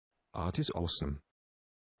Art is awesome.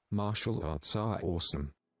 Martial arts are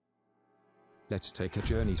awesome. Let's take a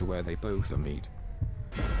journey to where they both meet.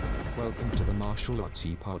 Welcome to the Martial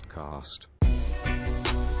Artsy Podcast.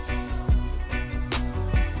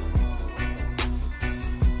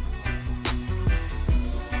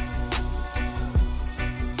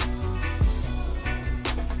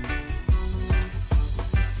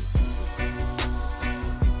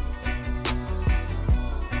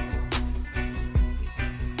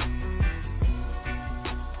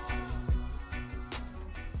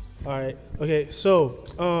 All right. Okay. So,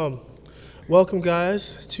 welcome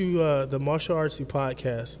guys to the Martial Artsy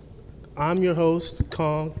Podcast. I'm your host,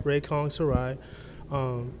 Ray Kong Sarai,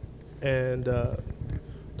 and the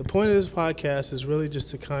point of this podcast is really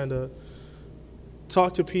just to kind of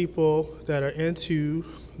talk to people that are into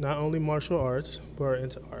not only martial arts but are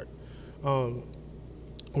into art.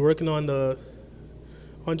 Working on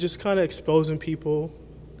just kind of exposing people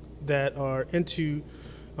that are into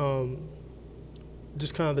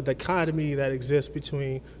just kind of the dichotomy that exists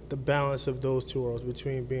between the balance of those two worlds,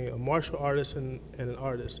 between being a martial artist and an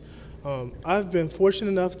artist. I've been fortunate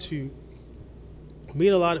enough to meet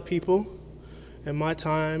a lot of people in my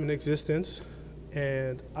time and existence,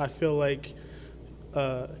 and I feel like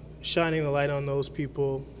shining a light on those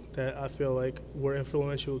people that I feel like were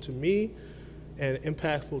influential to me and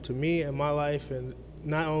impactful to me in my life, and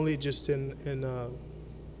not only just in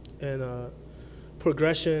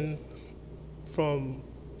progression from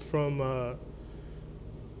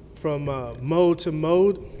mode to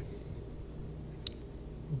mode,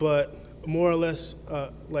 but more or less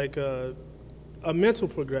like a mental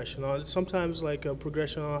progression, sometimes like a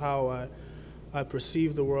progression on how I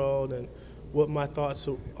perceive the world and what my thoughts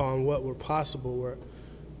on what were possible were.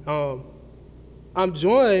 I'm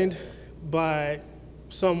joined by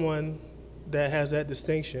someone that has that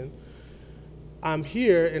distinction. I'm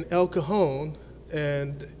here in El Cajon,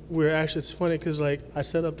 and it's funny because like I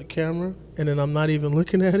set up the camera and then I'm not even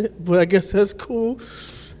looking at it, but I guess that's cool.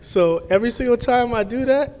 So every single time I do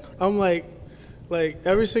that, I'm like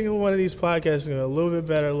every single one of these podcasts is a little bit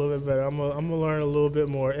better. I'm gonna learn a little bit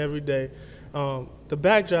more every day. The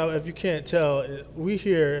backdrop, if you can't tell, we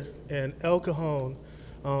here in El Cajon.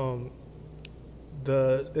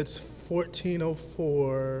 It's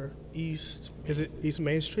 1404 East. Is it East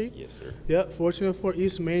Main Street? Yes, sir. Yep, 1404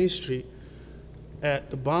 East Main Street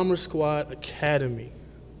at the Bomber Squad Academy.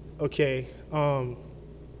 Okay,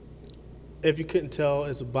 if you couldn't tell,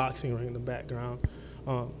 it's a boxing ring in the background.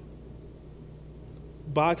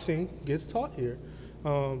 Boxing gets taught here.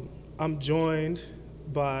 I'm joined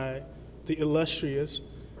by the illustrious,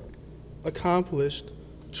 accomplished,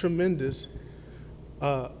 tremendous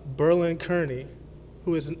Berlin Kearney,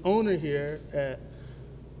 who is an owner here at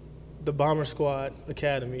the Bomber Squad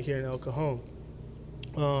Academy here in El Cajon.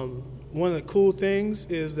 One of the cool things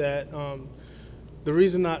is that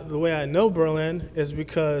the way I know Berlin is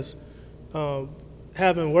because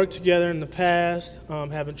having worked together in the past,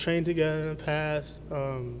 having trained together in the past,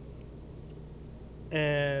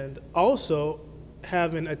 and also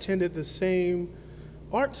having attended the same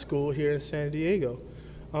art school here in San Diego.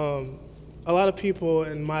 A lot of people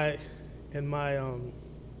in my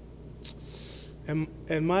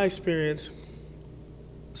experience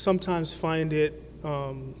sometimes find it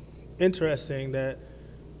interesting that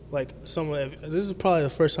like this is probably the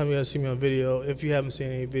first time you ever see me on video if you haven't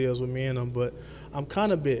seen any videos with me in them, but I'm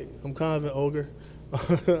kind of big. I'm kind of an ogre.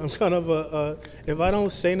 I'm kind of if I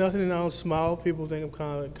don't say nothing and I don't smile, people think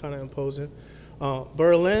I'm kind of imposing.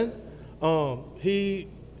 Berlin, he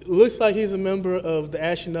looks like he's a member of the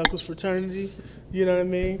Ashy Knuckles fraternity. You know what I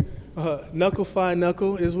mean? Knuckle Fi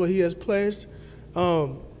Knuckle is what he has pledged.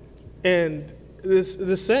 And it's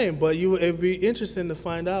the same, but it'd be interesting to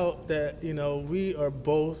find out that, we are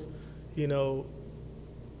both, former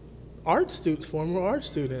art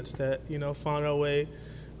students that, found our way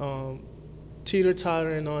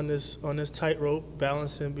teeter-tottering on this tightrope,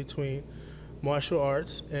 balancing between martial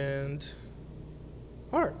arts and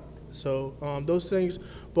art. So those things,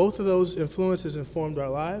 both of those influences informed our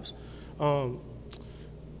lives.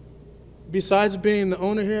 Besides being the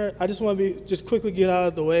owner here, I just want to just quickly get out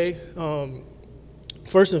of the way.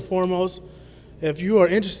 First and foremost, if you are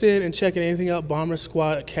interested in checking anything out Bomber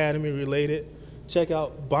Squad Academy related, check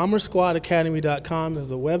out bombersquadacademy.com is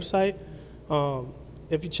the website.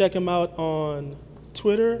 If you check them out on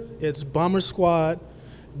Twitter, it's Bomber Squad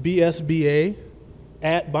BSBA,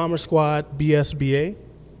 at Bomber Squad BSBA.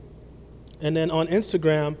 And then on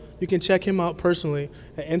Instagram, you can check him out personally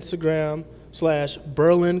at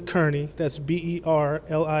Instagram/Berlin Kearney. That's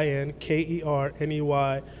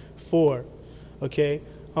BerlinKerney 4. Okay.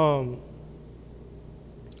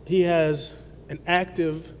 he has an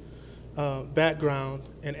active background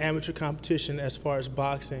in amateur competition as far as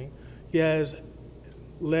boxing. He has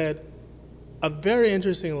led a very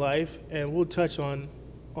interesting life, and we'll touch on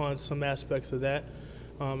some aspects of that,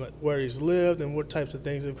 where he's lived and what types of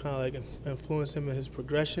things have kind of like influenced him in his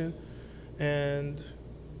progression. And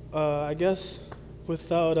I guess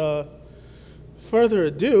without further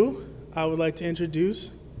ado, I would like to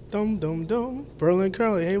introduce Berlin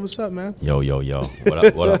Curly. Hey, what's up, man? Yo. What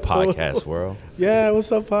up, podcast world? Yeah,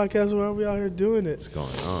 what's up, podcast world? We out here doing it. What's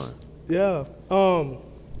going on? Yeah.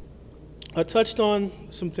 I touched on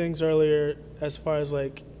some things earlier as far as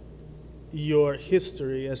like your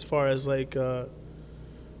history, as far as like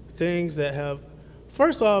things that have.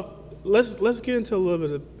 First off, let's get into a little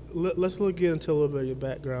bit of your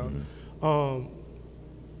background. Mm-hmm.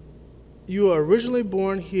 You were originally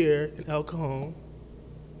born here in El Cajon.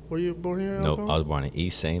 Were you born here in El Cajon? Nope, I was born in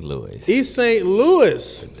East St. Louis. East St.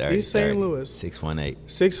 Louis. 30, East St. 30, Louis. 618.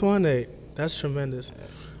 618. That's tremendous.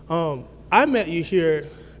 I met you here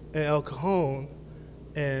in El Cajon,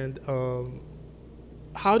 and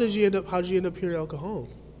how did you end up here in El Cajon?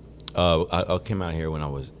 I came out here when I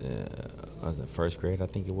was in first grade, I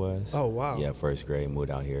think it was. Oh, wow. Yeah, first grade,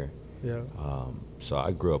 moved out here. Yeah. So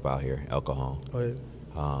I grew up out here, El Cajon. Oh, yeah.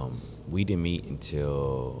 We didn't meet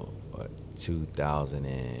until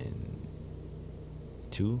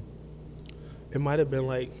 2002. It might have been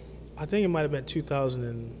I think it might have been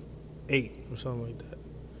 2008 or something like that.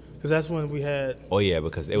 Because that's when we had. Oh, yeah,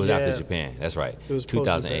 because it was after Japan. That's right. It was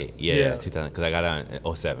 2008. Yeah, 2000, because I got out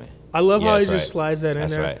in 07. I love how he that's just slides that in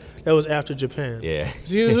that's there. Right. That was after Japan. Yeah.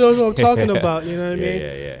 See, this is what I'm talking about. You know what I mean?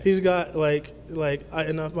 Yeah. He's got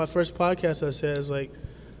in my first podcast I said is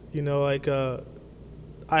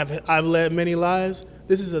I've led many lives.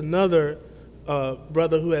 This is another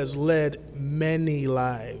brother who has led many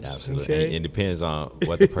lives. Absolutely. Okay? It depends on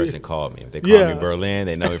what the person called me. If they call me Berlin,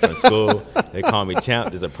 they know me from school. They call me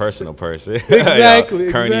Champ. There's a personal person. Exactly.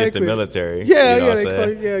 Kearney is the military. Yeah, you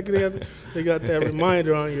know they got that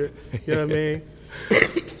reminder on you. You know what I mean?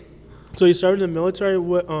 So you started in the military.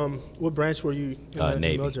 What branch were you in the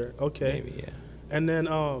Navy. military? Okay. Navy, yeah. And then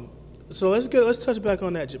so let's touch back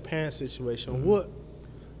on that Japan situation. Mm-hmm.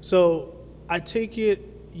 So I take it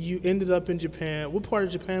you ended up in Japan. What part of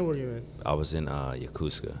Japan were you in? I was in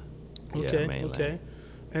Yokosuka. Okay, mainland. okay.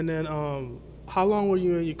 And then how long were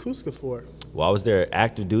you in Yokosuka for? Well, I was there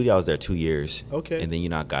active duty. I was there 2 years. Okay. And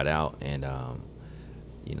then I got out and I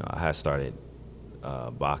had started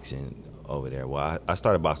boxing over there. Well, I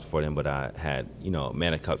started boxing before then, but I had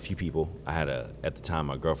met a few people. I had at the time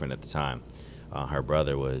my girlfriend at the time. Her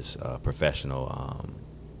brother was a professional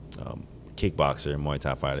kickboxer, Muay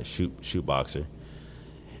Thai fighter, shoot boxer.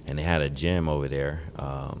 And they had a gym over there,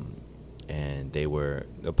 and they were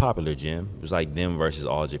a popular gym. It was like them versus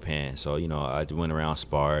all Japan. So, I went around,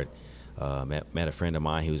 sparred, met a friend of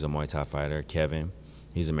mine. He was a Muay Thai fighter, Kevin.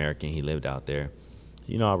 He's American. He lived out there.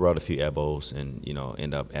 I rode a few ebos and,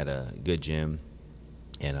 end up at a good gym.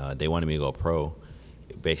 And they wanted me to go pro.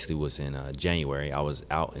 It basically was in January. I was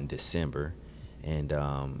out in December. And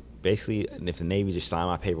basically, if the Navy just signed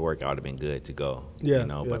my paperwork, I would have been good to go. Yeah.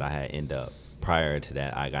 But I had ended up. Prior to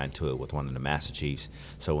that, I got into it with one of the Master Chiefs.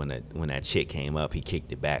 So when that chick came up, he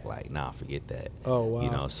kicked it back like, nah, forget that. Oh,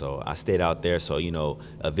 wow. So I stayed out there. So,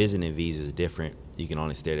 a visiting visa is different. You can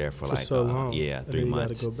only stay there for so long. 3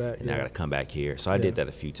 months. You gotta go back. And I got to come back here. So I did that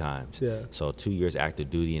a few times. Yeah. So 2 years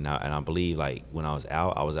active duty. And I believe when I was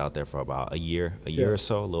out there for about a year or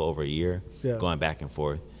so, a little over a year, going back and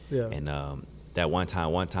forth. Yeah. And that one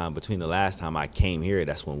time between the last time I came here,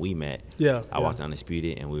 that's when we met. Yeah. I walked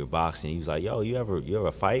Undisputed and we were boxing. He was like, "Yo, you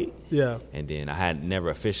ever fight?" Yeah. And then I had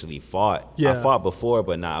never officially fought. Yeah. I fought before,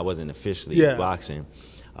 but I wasn't officially boxing.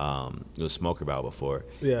 It was Smoker Bout before.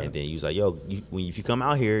 Yeah. And then he was like, "Yo, if you come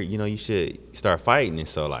out here, you should start fighting." And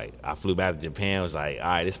so I flew back to Japan. I was like,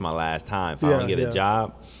 "All right, this is my last time. If I don't get a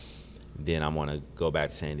job, then I'm gonna go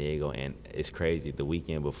back to San Diego." And it's crazy. The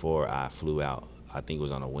weekend before I flew out, I think it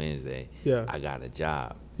was on a Wednesday. Yeah. I got a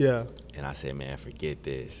job. Yeah. And I said, man, forget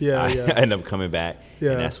this. Yeah, I yeah. ended up coming back.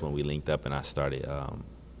 Yeah. And that's when we linked up and I started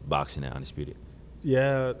boxing at Undisputed.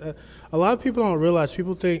 Yeah. A lot of people don't realize.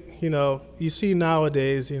 People think, you see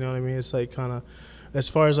nowadays, you know what I mean? It's like kind of, as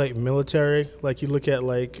far as like military, like you look at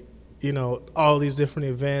like, all these different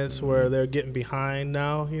events where they're getting behind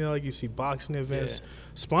now, like you see boxing events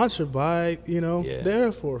sponsored by, the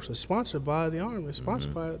Air Force, or sponsored by the Army,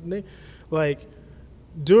 sponsored by,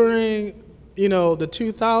 during, the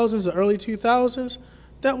 2000s, the early 2000s,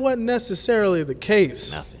 that wasn't necessarily the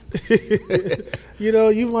case. Nothing.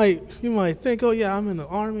 You might think, oh yeah, I'm in the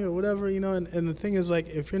Army or whatever, and the thing is, like,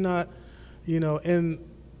 if you're not, in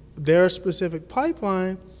their specific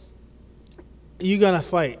pipeline, you gotta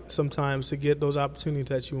fight sometimes to get those opportunities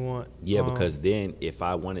that you want. Yeah, because then if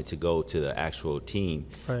I wanted to go to the actual team,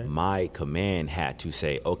 Right. my command had to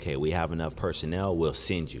say, okay, we have enough personnel, we'll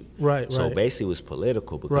send you. Right, So right. basically it was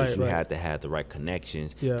political because Right, you right. had to have the right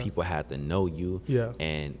connections. Yeah. People had to know you. Yeah.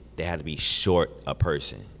 And they had to be short a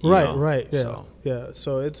person. you Right, know? right, yeah, So, yeah.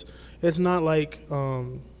 So it's not like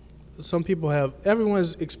some people have.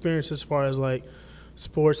 Everyone's experience as far as like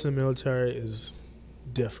sports and military is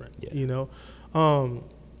different. Yeah. You know,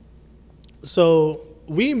 so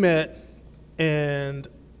we met, and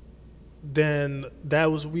then that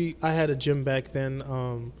was I had a gym back then.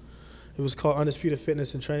 It was called Undisputed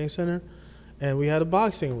Fitness and Training Center, and we had a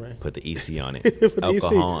boxing ring. put the EC on it. For the El EC.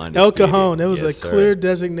 Cajon, El undisputed. Cajon. There was Yes, a sir. clear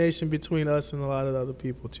designation between us and a lot of other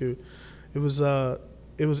people too. It was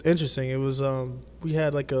interesting. It was we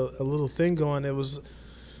had like a little thing going. It was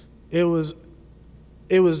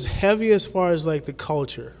heavy as far as like the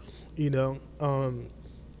culture, you know.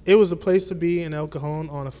 It was the place to be in El Cajon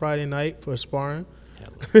on a Friday night for sparring,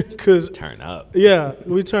 because Turn up. yeah,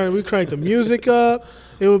 we cranked the music up.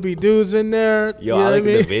 It would be dudes in there. Yo, you know I what look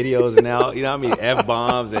mean? at the videos now. You know what I mean?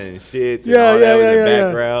 F-bombs and shit. Yeah, and all yeah, that yeah, in the yeah, yeah.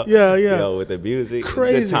 background. Yeah, yeah. Yo, with the music.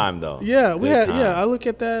 Crazy. Good time, though. Yeah, we Good had. time. Yeah, I look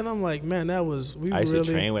at that and I'm like, man, that was we I used really.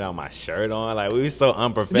 to train without my shirt on. Like, we were so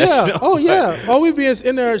unprofessional. Yeah. Oh yeah. Oh, we be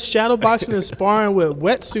in there shadow boxing and sparring with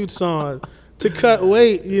wetsuits on to cut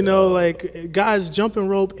weight. You know, like guys jumping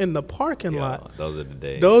rope in the parking Yo, lot. those are the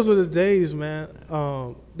days. Those were the days, man.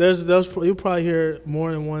 You'll probably hear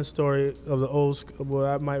more than one story of the old, what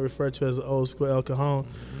I might refer to as the old school El Cajon,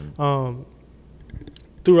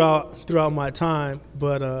 throughout my time.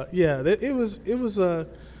 But yeah, it was to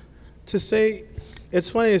say, it's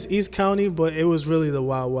funny, it's East County, but it was really the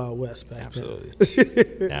Wild Wild West back then.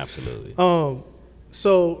 Absolutely. Absolutely.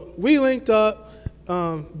 So we linked up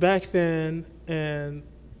back then, and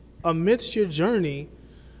amidst your journey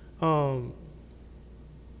of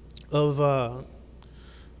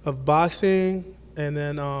boxing, and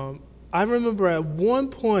then I remember at one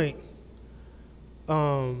point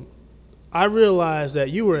I realized that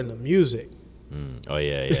you were into music. Oh,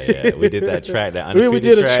 yeah. We did that track, that We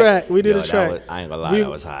undisputed did a track. We did Yo, a track. I ain't gonna lie, that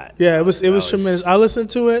was hot. Yeah, it was That tremendous. I listened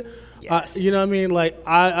to it. Yes. You know what I mean? Like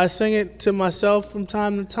I sang it to myself from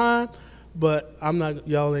time to time, but I'm not.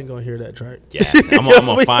 Y'all ain't gonna hear that track. Yes. I'm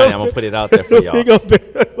gonna find it. I'm gonna put it out there for y'all.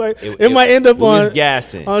 It might end up we was on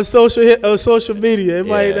gassing. on social media. It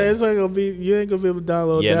might. Yeah. It's not gonna be. You ain't gonna be able to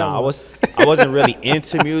download. Yeah, that no, one. I wasn't really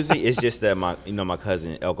into music. It's just that my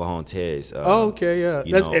cousin El Cajon Tez. Oh, okay, yeah.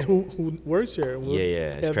 you That's know- who works here. Yeah,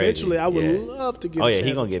 it's crazy. Eventually, I would Yeah. love to get. Oh a yeah, chance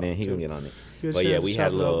he gonna to get in. talk He to gonna him. get on it. Get a But yeah, chance we to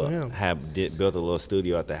had chop it up with him. built a little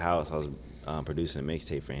studio at the house. I was producing a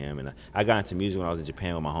mixtape for him, and I got into music when I was in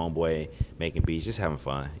Japan with my homeboy, making beats, just having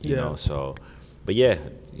fun, you Yeah. know. So, but yeah,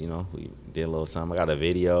 you know, we did a little something. I got a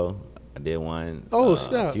video. I did one. Oh, a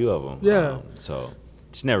snap. few of them. Yeah. So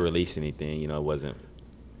just never released anything. You know, it wasn't.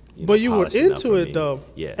 But you were polished enough into for it me. though.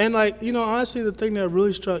 Yeah. And like, you know, honestly, the thing that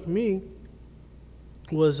really struck me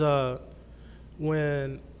was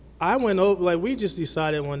when I went over. Like, we just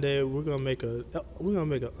decided one day we're gonna make a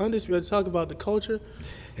undisputed. Talk about the culture.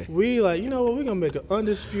 We like, you know what? We're gonna make an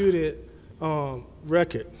undisputed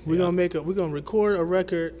record. We're gonna record a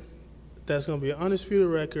record that's gonna be an undisputed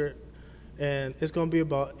record, and it's gonna be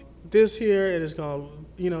about this here, and it's gonna,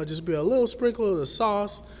 you know, just be a little sprinkle of the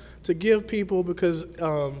sauce to give people, because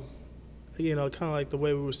you know, kind of like the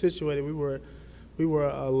way we were situated, we were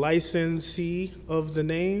a licensee of the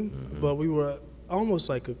name, but we were almost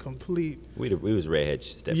like a complete. We was redhead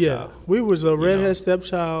stepchild. Yeah, we was a redhead know.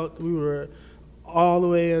 stepchild. We were all the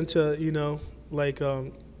way into, you know, like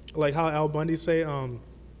how Al Bundy say,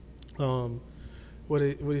 what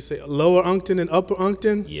did he say? Lower Uncton and Upper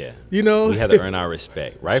Uncton. Yeah. You know, We had to earn our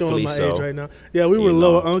respect, rightfully showing my so. age right now. Yeah, we were You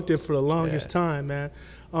Lower know. Uncton for the longest Yeah. time, man.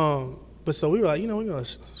 But so we were like, you know, we're gonna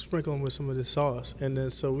sprinkle them with some of this sauce, and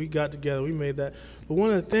then so we got together, we made that. But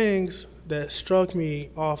one of the things that struck me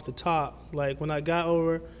off the top, like when I got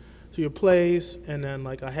over to your place, and then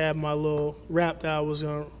like I had my little rap that I was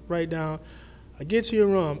gonna write down. I get to your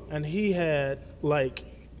room, and he had like,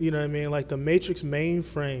 you know what I mean, like the Matrix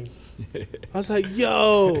mainframe. I was like,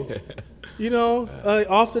 yo, you know,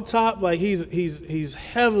 off the top, like he's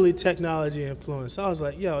heavily technology influenced. I was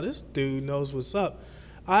like, yo, this dude knows what's up.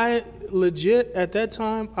 I legit, at that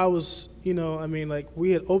time, I was, you know, I mean, like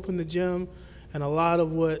we had opened the gym, and a lot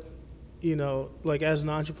of what, you know, like as an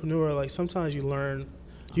entrepreneur, like sometimes you learn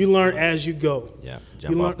as you go. Yeah,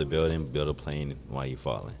 jump You off learn- the building, build a plane while you're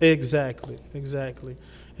falling. Exactly.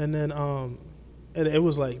 And then and it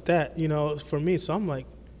was like that, you know, for me. So I'm like,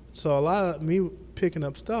 so a lot of me picking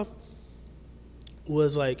up stuff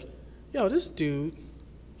was like, yo, this dude,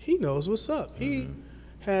 he knows what's up. He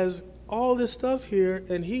has all this stuff here,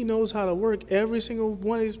 and he knows how to work every single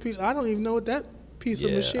one of these pieces. I don't even know what that piece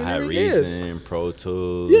of machinery I had is. Reason, Pro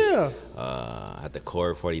Tools. Yeah. I had the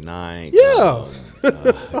Core 49. Yeah.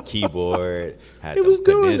 Keyboard. Had He the was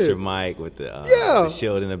doing condenser it. mic with the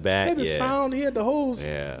shield in the back. He had the sound. He had the whole.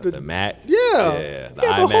 The Mac. Yeah. The He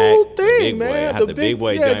had iMac. the whole The thing, big boy. man. I had the big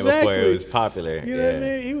boy joint before it was popular. You know what I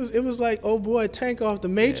mean? It was like, oh boy, Tank off the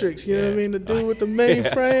Matrix. You know what I mean? The dude with the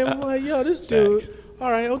mainframe. I'm like, yo, this dude. Facts.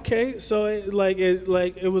 All right, okay. So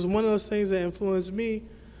it was one of those things that influenced me,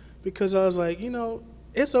 because I was like, you know,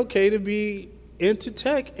 it's okay to be into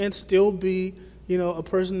tech and still be, you know, a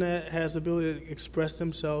person that has the ability to express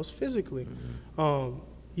themselves physically.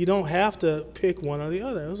 You don't have to pick one or the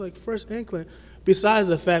other. It was like first inkling. Besides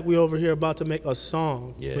the fact we over here about to make a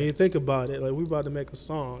song. Yeah. When you think about it, like we about to make a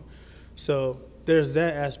song. So there's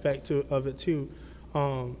that aspect of it too.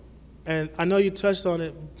 And I know you touched on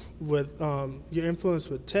it with your influence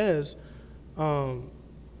with Tez. And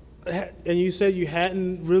you said you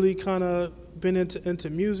hadn't really kind of been into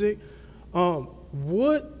music.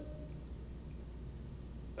 What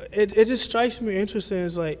it just strikes me interesting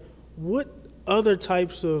is like, what other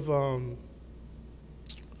types of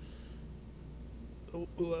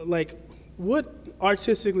like, what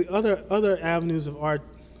artistically other avenues of art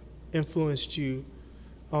influenced you?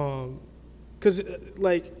 Because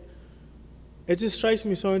like, it just strikes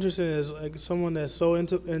me so interesting as like someone that's so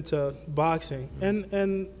into boxing.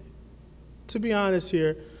 And to be honest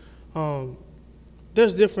here,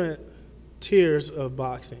 there's different tiers of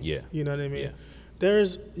boxing. Yeah. You know what I mean? Yeah.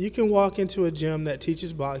 You can walk into a gym that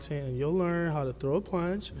teaches boxing and you'll learn how to throw a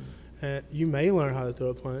punch. And you may learn how to throw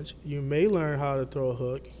a punch. You may learn how to throw a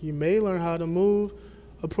hook. You may learn how to move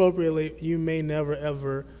appropriately. You may never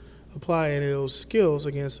ever apply any of those skills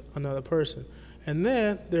against another person. And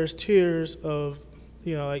then there's tiers of,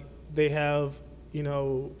 you know, like they have, you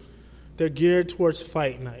know, they're geared towards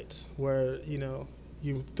fight nights where, you know,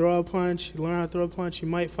 you throw a punch, you learn how to throw a punch, you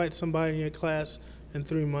might fight somebody in your class in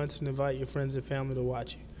 3 months and invite your friends and family to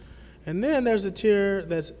watch you. And then there's a tier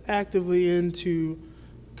that's actively into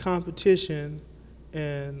competition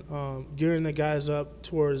and gearing the guys up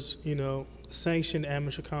towards, you know, sanctioned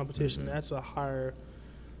amateur competition. That's a higher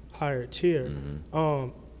tier.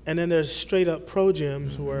 And then there's straight up pro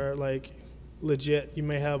gyms where like legit you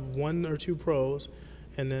may have 1 or 2 pros,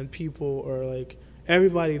 and then people are like,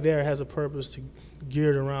 everybody there has a purpose to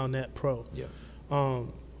geared around that pro. Yeah.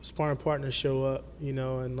 Sparring partners show up, you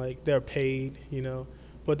know, and like they're paid, you know.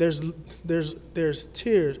 But there's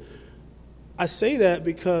tiers. I say that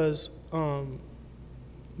because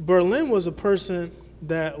Berlin was a person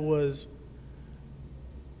that was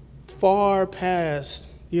far past,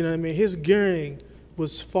 you know what I mean? His gearing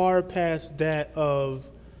was far past that of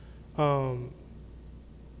a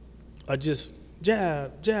just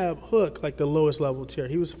jab, hook, like the lowest level tier.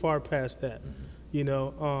 He was far past that, you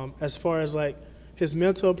know, as far as like his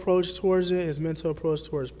mental approach towards it, his mental approach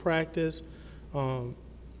towards practice.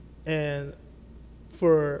 And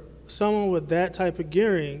for someone with that type of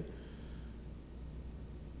gearing,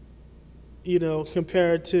 you know,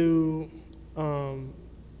 compared to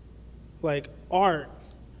like art,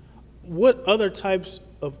 what other types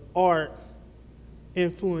of art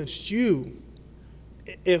influenced you?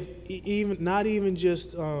 If even not even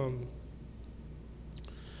just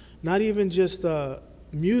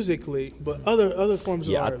musically, but other forms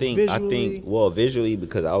of art. I think visually,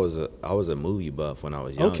 because I was a movie buff when I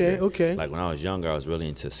was younger. Okay. Like when I was younger, I was really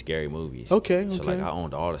into scary movies. So like I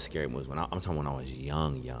owned all the scary movies I'm talking when I was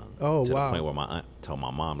young. Oh, to wow. the point where my aunt told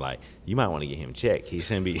my mom, like, you might want to get him checked. He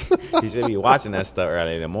shouldn't be watching that stuff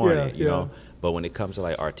early in the morning, you know. But when it comes to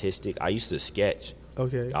like artistic, I used to sketch.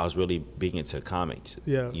 Okay. I was really big into comics.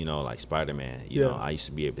 Yeah. You know, like Spider-Man. You know, I used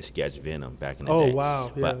to be able to sketch Venom back in the Oh, day.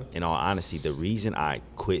 wow. Yeah. But in all honesty, the reason I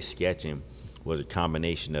quit sketching was a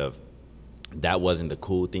combination of that wasn't the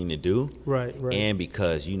cool thing to do. Right. And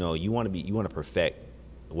because, you know, you want to perfect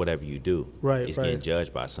whatever you do. Right. It's getting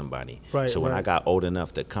judged by somebody. Right. So when I got old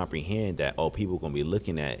enough to comprehend that, people going to be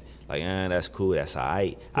looking at like, that's cool, that's all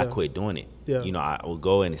right, I quit doing it. Yeah. You know, I will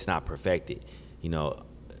go and it's not perfected. You know,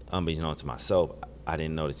 unbeknownst to myself, I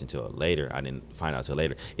didn't notice until later. I didn't find out until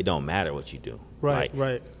later. It don't matter what you do. Right.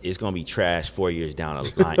 It's gonna be trash 4 years down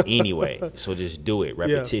the line anyway. So just do it.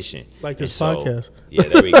 Repetition. Like this podcast. Yeah,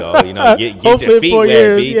 there we go. You know, get your feet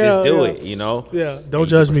wet, B. Just do it. You know. Yeah. Don't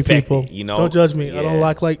judge me, people. You know. Don't judge me. I don't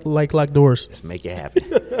like doors. Let's make it happen.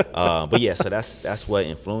 But yeah, so that's what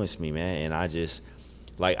influenced me, man. And I just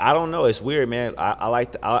Like, I don't know. It's weird, man. I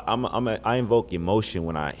like I invoke emotion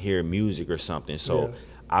when I hear music or something. So Yeah.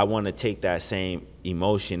 I want to take that same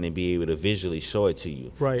emotion and be able to visually show it to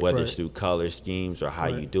you, Right, whether right. it's through color schemes or how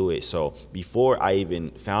Right. you do it. So before I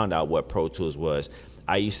even found out what Pro Tools was,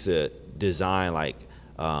 I used to design like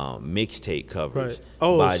mixtape covers Right.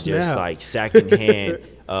 Oh, by snap. just like secondhand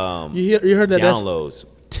You heard that? downloads.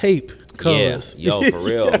 That's tape covers. Yeah, yo, for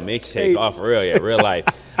real, mixtape, Tape. oh, for real, yeah, real life.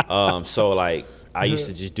 So like, I used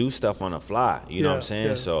to just do stuff on the fly. You know what I'm Yeah, saying?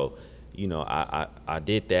 yeah. So, you know, I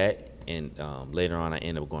did that, and later on, I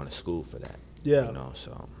ended up going to school for that. Yeah. You know,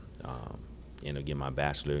 so ended up getting my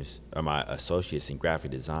bachelor's or my associates in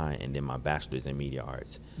graphic design, and then my bachelor's in media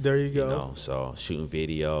arts. There you go. You know, so shooting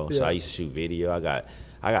video. So Yeah. I used to shoot video. I got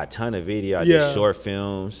a ton of video. I Yeah. did short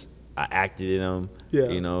films. I acted in them. Yeah.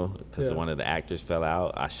 You know, because Yeah. one of the actors fell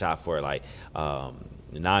out. I shot for like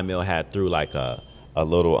 9mm had through like a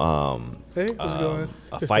little Hey, what's going?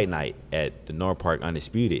 a fight night at the North Park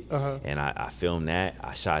Undisputed, Uh-huh. and I filmed that.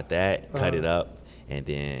 I shot that, cut it up, and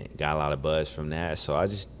then got a lot of buzz from that. So I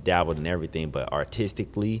just dabbled in everything, but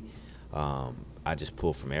artistically, I just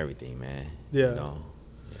pull from everything, man. Yeah. You know?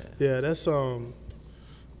 Yeah, that's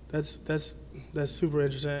super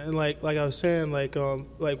interesting. And like I was saying, like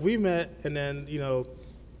we met, and then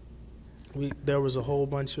there was a whole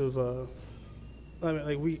bunch of I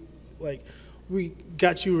mean, we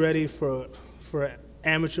got you ready for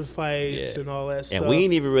amateur fights and all that stuff. And we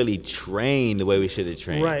ain't even really trained the way we should have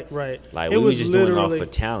trained. Right. Like It we was just doing it off literally- for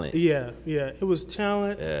talent. Yeah. It was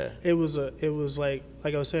talent. Yeah. It was like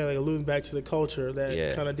I was saying, like alluding back to the culture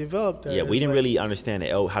that kind of developed. That. Yeah, we It's didn't like, really understand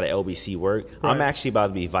how the LBC worked. Right. I'm actually about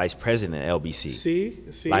to be vice president of LBC.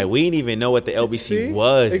 See, Like, we didn't even know what the LBC See?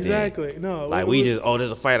 was then. Exactly. No, Like, it we was- just,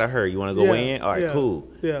 there's a fight I heard. You want to go Yeah, in? All right, yeah, cool.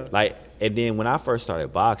 yeah. Like, and then when I first started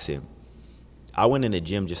boxing, I went in the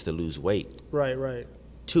gym just to lose weight. Right.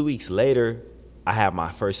 2 weeks later, I had my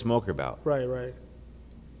first smoker bout. Right.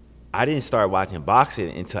 I didn't start watching boxing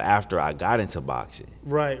until after I got into boxing.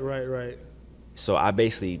 Right. So I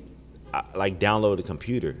basically, downloaded a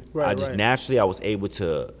computer. Right, I just right. naturally, I was able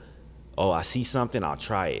to, I see something, I'll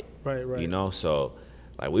try it. Right. You know, so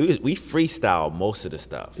like we freestyle most of the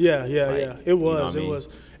stuff. Yeah. Like, It you know what was. I mean?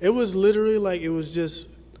 It was literally like it was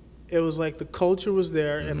like the culture was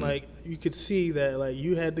there, and Mm-hmm. like you could see that like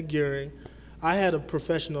you had the gearing. I had a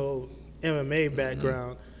professional MMA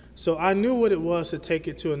background, so I knew what it was to take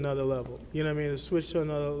it to another level. You know what I mean? To switch to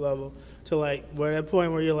another level, to like where that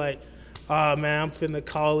point where you're like, man, I'm finna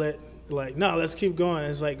call it. Like, no, let's keep going.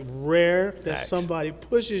 It's like rare that Facts. somebody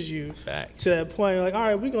pushes you Facts. to that point. You're like, all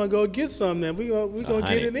right, we're gonna go get some then. We're gonna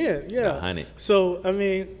get it in. Yeah. 100. So I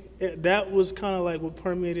mean, that was kind of like what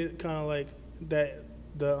permeated kind of like that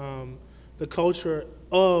the culture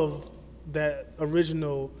of that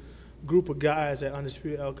original group of guys at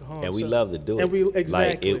Undisputed El Cajon. And we So- love to do it. And we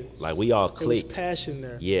exactly. Like we all It was clicked. passion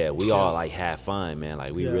there. Yeah, we all like had fun, man.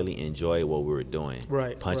 Like we Yeah. really enjoyed what we were doing.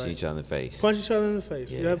 Right, Punching right. each other in the face. Punch each other in the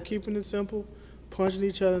face. Yeah. Yeah, keeping it simple. Punching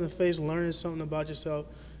each other in the face, learning something about yourself.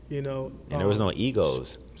 You know. And there was no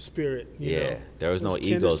egos. Spirit. You Yeah, know. there was no Those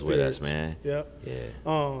kindred egos with us, spirits. man. Yep.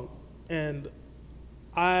 Yeah. And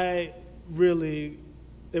I really,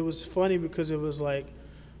 it was funny because it was like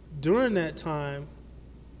during that time,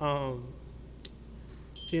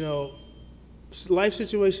 life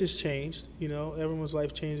situations changed. You know, everyone's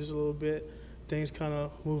life changes a little bit. Things kind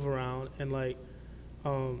of move around, and like,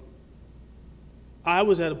 I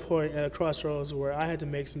was at a crossroads where I had to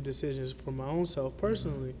make some decisions for my own self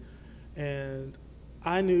personally, and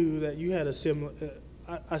I knew that you had a similar.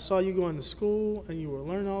 I saw you going to school and you were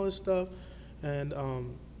learning all this stuff, and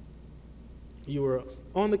you were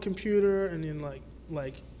on the computer, and then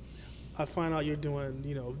like I find out you're doing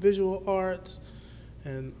visual arts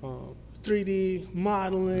and 3D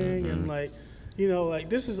modeling and like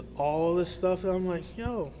this is all this stuff that I'm like,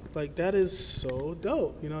 yo, like that is so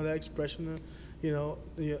dope. That expression of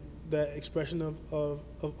that expression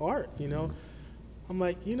of art. I'm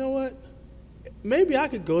like, you know what? Maybe I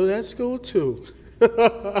could go to that school too.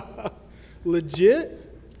 Legit.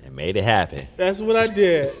 And made it happen. That's what I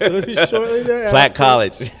did. Shortly thereafter. Platt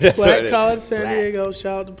College. That's what Platt it- College, San Platt. Diego.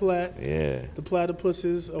 Shout out to Platt. Yeah. The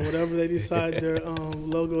Platypuses, or whatever they decide their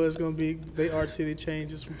logo is going to be. They Art City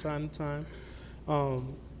changes from time to time.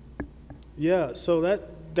 Yeah, so that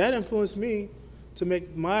influenced me to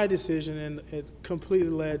make my decision, and it completely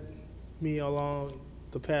led me along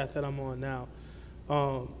the path that I'm on now.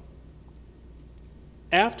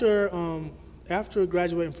 After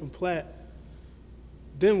graduating from Platt,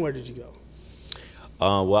 then where did you go?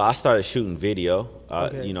 Well, I started shooting video.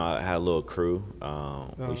 Okay. I had a little crew.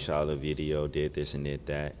 We shot a video, did this and did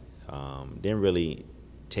that. Didn't really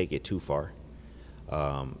take it too far.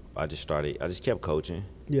 I just kept coaching.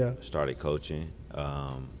 Yeah. Started coaching.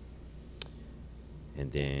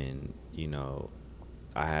 And then,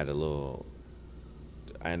 I had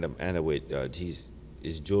I ended up with,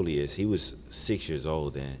 it's Julius. He was 6 years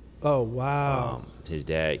old then. Oh, wow. His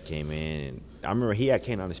dad came in, and I remember he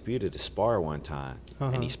came Undisputed to spar one time,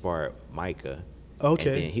 and he sparred Micah. Okay.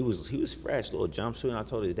 And then he was fresh, little jumpsuit, and I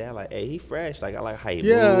told his dad, like, hey, he fresh. Like, I like how he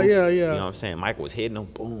Yeah, move. yeah. You know what I'm saying? Michael was hitting him,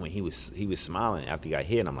 boom, and he was smiling after he got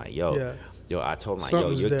hit. And I'm like, yo, I told him, like,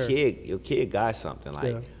 Something's your there. kid got something.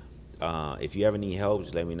 Like, if you ever need help,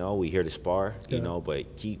 just let me know. We here to spar,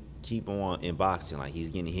 but keep on in boxing. Like,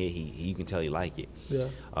 he's getting hit. You can tell he like it. Yeah.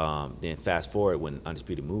 Then fast forward when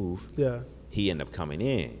Undisputed moved. Yeah. He ended up coming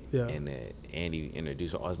in, Yeah. and Andy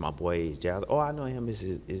introduced, it's my boy Jazz. Oh, I know him.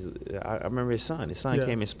 I remember his son. His son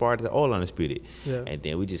came and sparred at the All Undisputed, and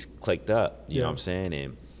then we just clicked up. You know what I'm saying?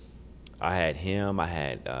 And I had him. I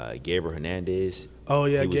had Gabriel Hernandez. Oh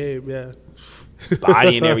yeah, Gabe. Yeah.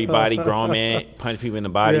 Bodying everybody, grown man, punch people in the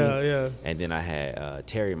body. Yeah. And then I had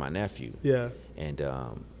Terry, my nephew. Yeah. And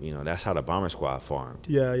that's how the Bomber Squad formed.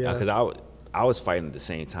 Yeah. Because I was fighting at the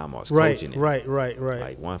same time I was coaching it. Right.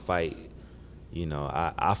 Like one fight.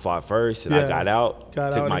 I fought first and Yeah. I got out,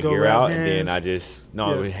 took my to go gear wrap out, hands. and then I just hands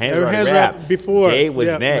Every were hands wrapped. wrapped before. Gabe was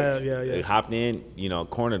Yeah, next. yeah. They hopped in,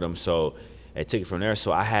 cornered him, so I took it from there.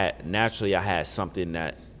 So I had something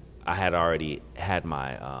that I had already had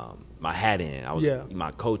my my hat in. I was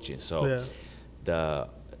my coaching. So the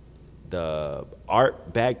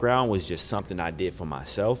art background was just something I did for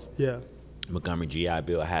myself. Yeah. Montgomery GI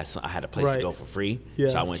Bill. I had a place to go for free, Yeah.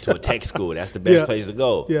 so I went to a tech school. That's the best place to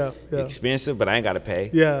go. Yeah. Expensive, but I ain't got to pay.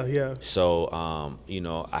 Yeah. So,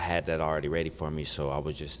 I had that already ready for me. So I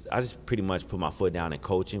just pretty much put my foot down in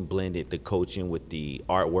coaching, blended the coaching with the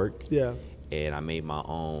artwork. Yeah. And I made my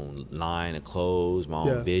own line of clothes, my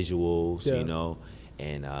own visuals,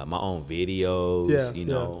 and my own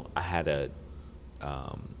videos. I had a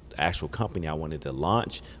actual company I wanted to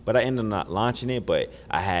launch, but I ended up not launching it. But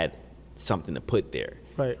I had something to put there,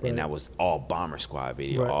 right. And that was all Bomber Squad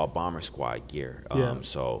video, right. all Bomber Squad gear.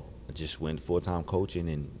 So I just went full-time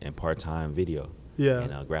coaching and part-time video,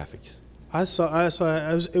 and graphics. I saw.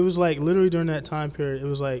 It was like literally during that time period. It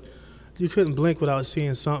was like you couldn't blink without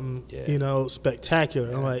seeing something,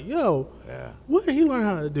 spectacular. I'm like, yo, where did he learn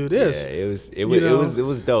how to do this? Yeah, it was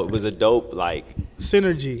dope. It was a dope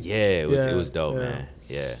synergy. Yeah, it was dope, man.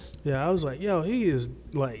 Yeah. Yeah, I was like, yo, he is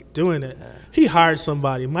like doing it. He hired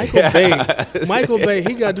somebody, Michael Bay. Michael Bay,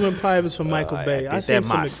 he got doing privates for Michael Bay. I did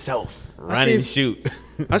that myself. Run and shoot.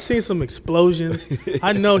 I seen some explosions.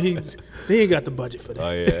 I know he ain't got the budget for that.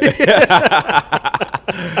 Oh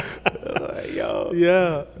yeah. Yo.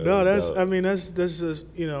 Yeah. No, that's just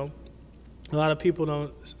a lot of people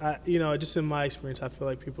don't. Just in my experience, I feel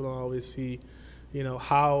like people don't always see,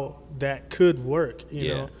 how that could work. You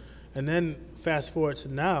know, and then fast forward to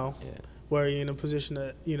now, where you're in a position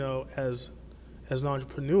that as an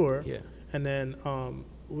entrepreneur, and then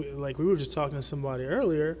we were just talking to somebody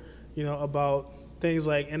earlier, about things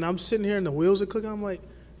like, and I'm sitting here and the wheels are clicking. I'm like,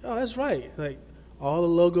 oh, that's right, like all the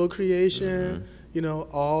logo creation,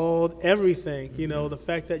 everything, the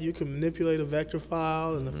fact that you can manipulate a vector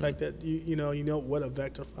file, and the fact that you know what a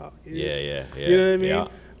vector file is. Yeah. You know what I mean?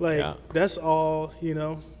 Yeah. That's all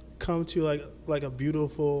come to like a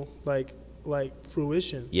beautiful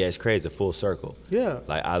fruition. Yeah, it's crazy, full circle. Yeah.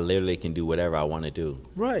 Like I literally can do whatever I want to do.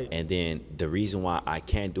 Right. And then the reason why I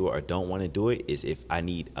can't do it or don't want to do it is if I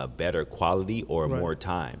need a better quality or more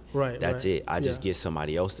time. Right. That's it. I just get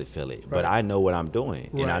somebody else to fill it. Right. But I know what I'm doing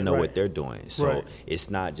and I know what they're doing. So it's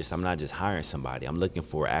not just, I'm not just hiring somebody. I'm looking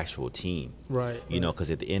for an actual team. Right.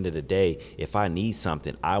 Because at the end of the day, if I need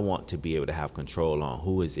something, I want to be able to have control on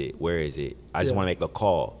who is it, where is it. I just want to make a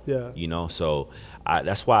call. Yeah. So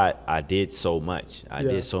that's why I did so much. I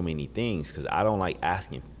did so many things because I don't like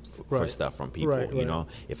asking for stuff from people,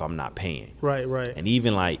 if I'm not paying. Right. And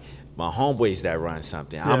even like my homeboys that run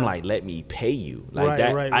something, I'm like, let me pay you. Like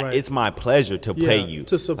it's my pleasure to pay you.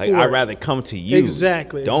 To support. Like, I'd rather come to you.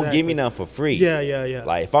 Exactly. Don't give me nothing for free. Yeah.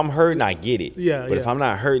 Like if I'm hurting, I get it. But if I'm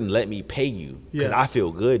not hurting, let me pay you because I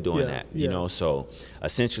feel good doing that. So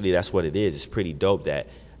essentially that's what it is. It's pretty dope that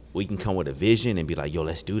we can come with a vision and be like, yo,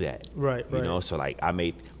 let's do that. Right. So like I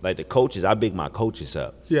made like the coaches, I big my coaches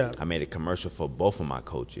up. Yeah. I made a commercial for both of my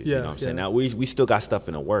coaches. Yeah, You know what I'm saying? Now we still got stuff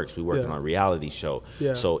in the works. We working on a reality show.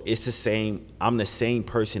 Yeah. So it's the same. I'm the same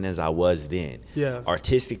person as I was then. Yeah.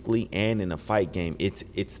 Artistically and in the fight game,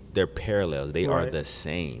 they're parallels. They are the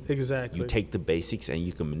same. Exactly. You take the basics and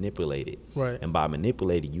you can manipulate it. Right. And by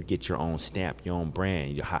manipulating, you get your own stamp, your own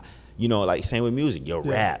brand. You know, like same with music, your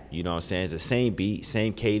Yeah. rap, you know what I'm saying? It's the same beat,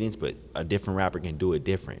 same cadence, but a different rapper can do it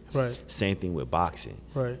different. Right. Same thing with boxing.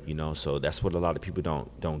 Right. You know, so that's what a lot of people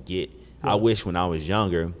don't get. Yeah. I wish when I was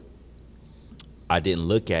younger, I didn't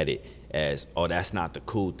look at it as, oh, that's not the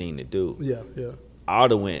cool thing to do. Yeah, yeah. I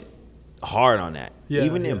would have went hard on that. Yeah,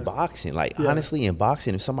 Even yeah. in boxing, like Yeah. honestly, in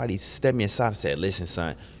boxing, if somebody stepped me aside and said, "Listen,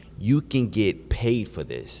 son, you can get paid for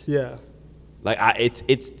this." Yeah. Like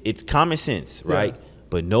it's common sense, Yeah. right?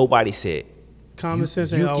 But nobody said Common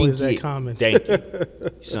sense you ain't can always that get- common. Thank you,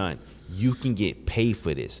 son. You can get paid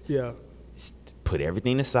for this. Yeah. Put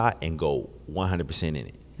everything aside and go 100% in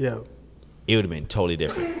it. Yeah. It would have been totally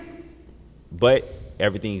different. But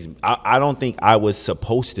everything's. I don't think I was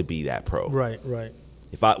supposed to be that pro. Right, right.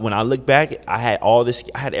 When I look back, I had all this.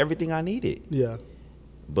 I had everything I needed. Yeah.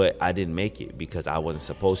 But I didn't make it because I wasn't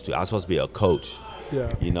supposed to. I was supposed to be a coach.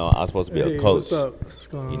 Yeah. You know, I was supposed to be Hey, a coach. what's up? What's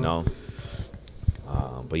going on? You know.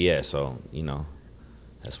 But yeah, so you know,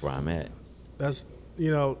 that's where I'm at. That's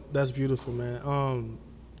that's beautiful, man.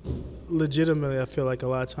 Legitimately, I feel like a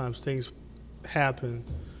lot of times things happen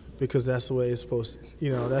because that's the way it's supposed to, that's the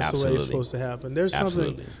way it's Absolutely. supposed to happen. There's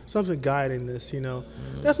Absolutely. something guiding this,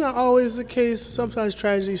 That's not always the case. Sometimes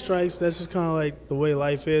tragedy strikes. That's just kind of like the way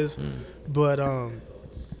life is. But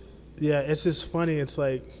yeah, it's just funny. It's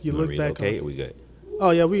like you look back Okay, on. we good.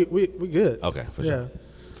 Oh yeah, we good. Okay, for Yeah, sure.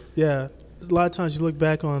 yeah. A lot of times you look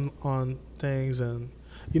back on things and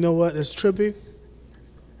you know what? It's trippy.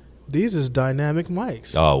 These is dynamic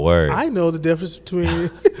mics. Oh, word. I know the difference between.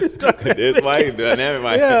 This mic, dynamic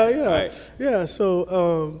mic. Yeah, yeah, All right. yeah.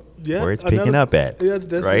 So, yeah. Where it's picking up at. Yeah,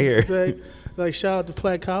 that's Right just here. like shout out to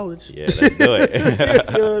Platt College. Yeah, let's do it.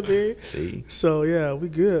 You know what I mean? See, So yeah, we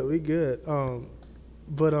good.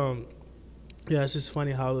 But yeah, it's just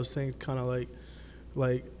funny how those things kind of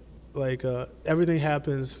like everything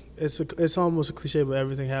happens. It's almost a cliche, but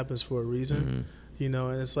everything happens for a reason. Mm-hmm.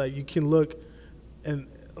 And it's like you can look, and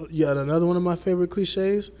yet another one of my favorite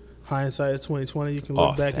cliches. Hindsight is 20/20. You can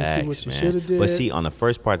look back and see what you should have did. But see, on the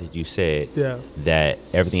first part that you said, Yeah. that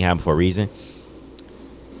everything happened for a reason.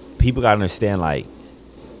 People gotta understand, like,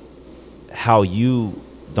 how the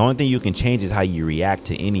only thing you can change is how you react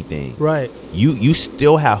to anything. Right. You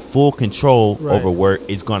still have full control Right. over where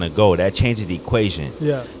it's gonna go. That changes the equation.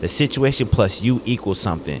 Yeah. The situation plus you equals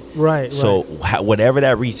something. Right. So right. whatever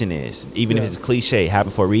that reason is, even if Yeah. it's cliche,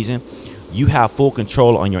 happened for a reason, you have full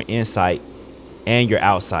control on your insight and your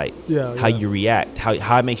outside. Yeah, How yeah. you react, how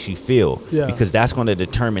it makes you feel. Yeah. Because that's going to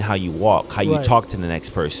determine how you walk, how you Right. talk to the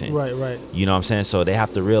next person. Right. You know what I'm saying? So they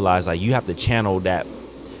have to realize, like, you have to channel that.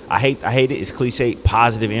 I hate it. It's cliche,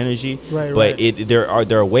 positive energy. Right, But right. there are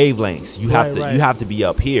wavelengths. You have Right, to you have to be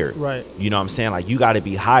up here. Right. You know what I'm saying? Like, you got to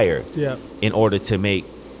be higher. Yeah. In order to be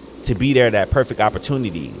there, that perfect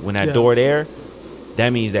opportunity. When that Yeah. door there, that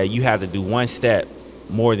means that you have to do one step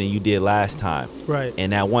more than you did last time. Right.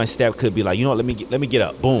 And that one step could be like, you know what, let me get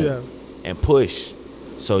up, boom, Yeah. and push.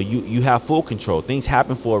 So you have full control. Things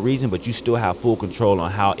happen for a reason, but you still have full control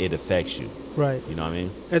on how it affects you. Right. You know what I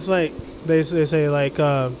mean? It's like they say like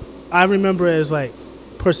I remember it as like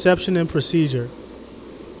perception and procedure,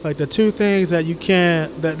 like the two things that you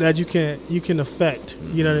can affect.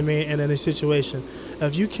 You know what I mean? And in a situation,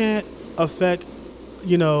 if you can't affect,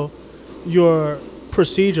 your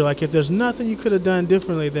procedure, like if there's nothing you could have done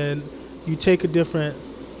differently, then you take a different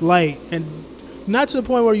light, and not to the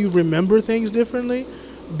point where you remember things differently,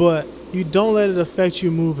 but you don't let it affect you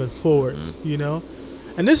moving forward.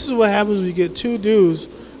 And this is what happens when you get two dudes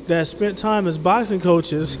that spent time as boxing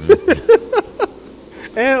coaches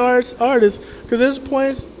and artists, because there's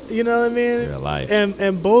points, you know what I mean, Real life.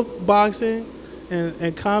 and both boxing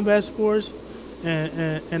and combat sports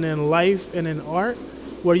and in life and in art,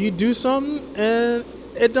 where you do something and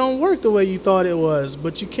it don't work the way you thought it was,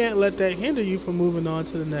 but you can't let that hinder you from moving on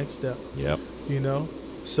to the next step. Yep.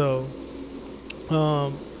 So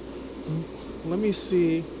let me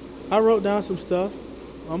see. I wrote down some stuff.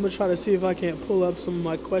 I'm gonna try to see if I can't pull up some of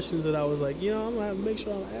my questions that I was like, I'm gonna have to make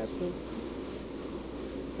sure I'm asking.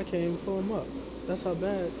 I can't even pull them up. That's how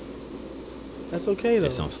bad. That's okay though.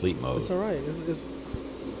 It's on sleep mode. It's all right. It's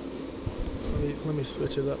let me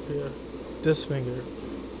switch it up here. This finger.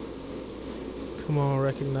 Come on,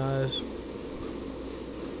 recognize.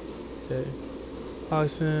 Okay.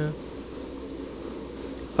 Oxen.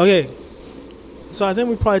 Okay. So I think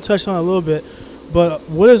we probably touched on it a little bit, but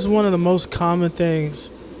what is one of the most common things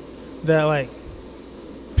that like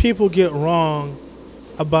people get wrong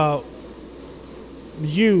about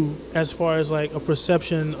you as far as like a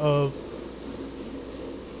perception of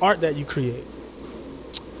art that you create?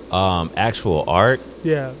 Actual art.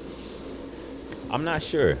 Yeah. I'm not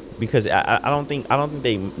sure because I don't think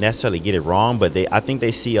they necessarily get it wrong, but I think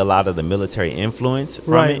they see a lot of the military influence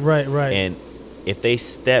from it. Right. And if they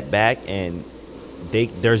step back and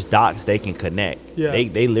there's dots they can connect. Yeah.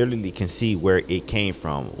 They literally can see where it came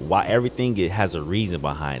from. Why everything it has a reason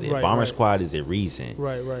behind it. Right, Bomber right. Squad is a reason.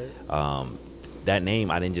 Right. That name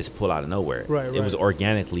I didn't just pull out of nowhere. Right. It was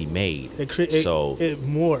organically made. It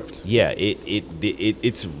morphed. Yeah,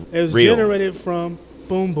 it's It was real. generated from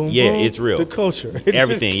boom, boom, Yeah, boom, it's real. the culture. It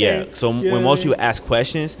Everything, just yeah. came, So you know when what most I people mean? ask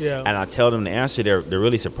questions Yeah. and I tell them the answer, they're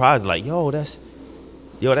really surprised. Like,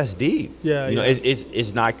 that's deep. Yeah, you know, yeah.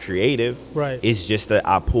 it's not creative. Right. It's just that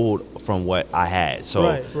I pulled from what I had.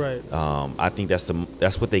 So Right. I think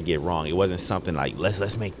that's what they get wrong. It wasn't something like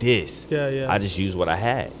let's make this. Yeah. I just used what I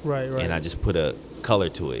had. Right. And I just put a color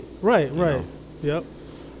to it. Right. know? Yep.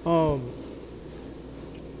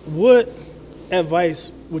 What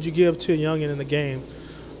advice would you give to a youngin in the game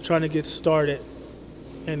trying to get started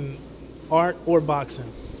in art or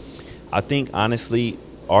boxing? I think honestly,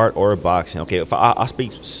 art or boxing. Okay, if I'll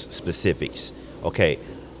speak specifics. Okay,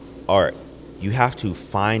 art. You have to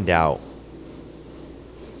find out.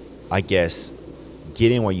 I guess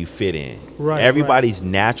get in where you fit in. Right. Everybody's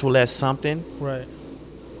natural at something. Right.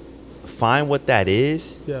 Find what that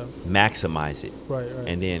is. Yeah. Maximize it. Right.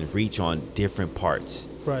 And then reach on different parts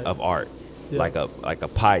Right. of art, Yeah. like a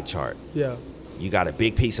pie chart. Yeah. You got a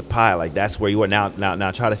big piece of pie, like that's where you are now.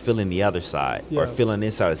 Now try to fill in the other side Yeah. or fill in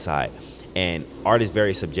this other side. And art is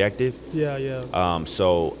very subjective. Yeah.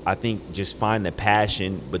 So I think just find the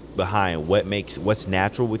passion behind what's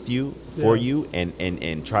natural with you for Yeah. you,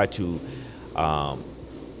 and try to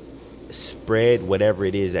spread whatever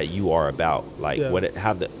it is that you are about. Like Yeah.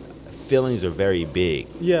 how the feelings are very big.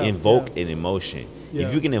 Yeah, Invoke yeah. an emotion. Yeah.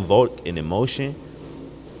 If you can invoke an emotion,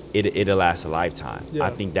 it'll last a lifetime. Yeah. I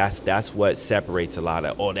think that's what separates a lot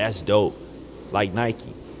of that's dope. Like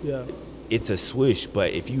Nike. Yeah. It's a swoosh,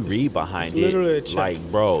 but if you read behind It's it, literally a check.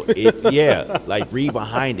 like bro, like read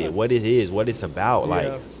behind it, what it is, what it's about. Yeah.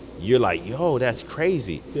 Like you're like, yo, that's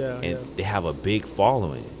crazy. Yeah, And yeah. they have a big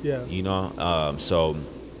following. Yeah. You know? So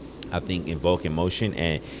I think invoke emotion.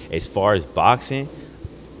 And as far as boxing,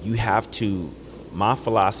 you have to, my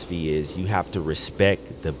philosophy is you have to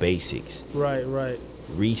respect the basics. Right.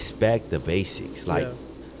 Respect the basics. Like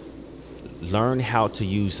Yeah. learn how to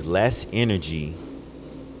use less energy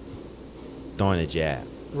throwing a jab.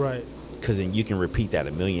 Right. Because then you can repeat that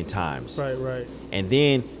a million times. Right. And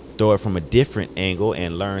then throw it from a different angle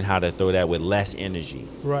and learn how to throw that with less energy.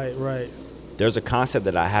 Right. There's a concept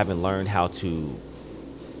that I haven't learned how to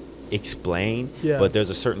explain, Yeah. but there's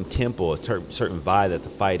a certain tempo, a certain vibe that the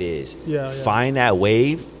fight is. Yeah. Find that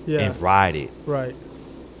wave Yeah. and ride it. Right.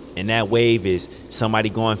 And that wave is somebody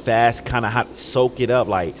going fast, kind of soak it up,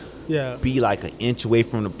 like Yeah. be like an inch away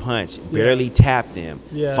from the punch, barely tap them.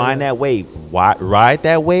 Yeah, Find yeah. that wave, ride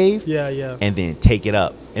that wave, Yeah. and then take it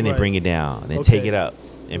up, and then Right. bring it down, then Okay. take it up,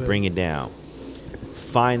 and Good. bring it down.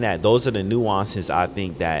 Find that. Those are the nuances I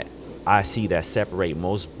think that I see that separate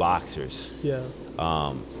most boxers Yeah.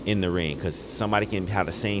 in the ring, because somebody can have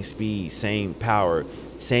the same speed, same power,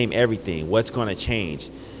 same everything. What's going to change?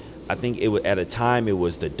 I think at a time it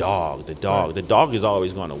was the dog. Right. The dog is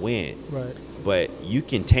always going to win, Right. but you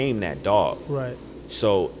can tame that dog. Right.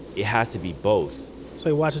 So it has to be both. So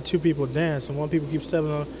you're watching two people dance, and one people keep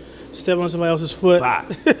stepping on somebody else's foot.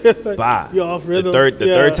 Bye. You off rhythm. The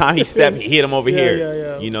Yeah. third time he stepped, he hit him over Yeah, here.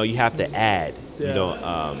 yeah. You know, you have to add. Yeah. You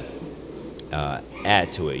know,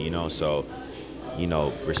 add to it. You know, so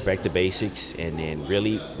respect the basics, and then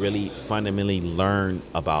really fundamentally learn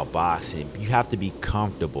about boxing. You have to be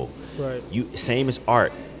comfortable. Right. Same as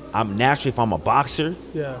art. I'm naturally, if I'm a boxer,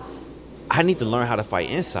 Yeah. I need to learn how to fight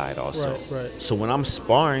inside also. Right. So when I'm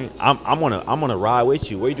sparring, I'm gonna ride with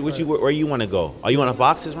you. Where you want to go? Are you want to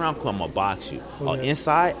box this round? Cool, I'm gonna box you. Okay.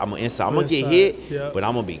 Inside, I'm inside. I'm gonna get Inside, hit, yeah. but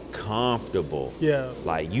I'm gonna be comfortable. Yeah.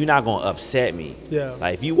 Like you're not gonna upset me. Yeah.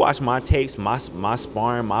 Like if you watch my tapes, my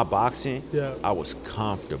sparring, my boxing, Yeah. I was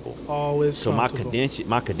comfortable. Always. So my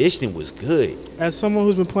comfortable. conditioning was good. As someone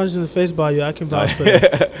who's been punched in the face by you, I can vouch for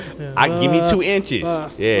that. Yeah. Give me 2 inches.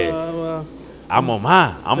 I'm on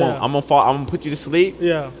mine. I'm gonna put you to sleep.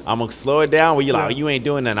 Yeah. I'm gonna slow it down. Where you're like, Yeah. oh, you ain't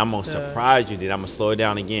doing that. I'm gonna surprise you. Then I'm gonna slow it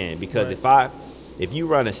down again. Because if you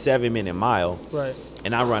run a 7-minute mile, Right.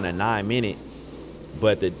 and I run a 9-minute,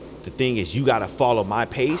 but the thing is, you gotta follow my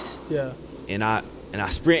pace. Yeah. And I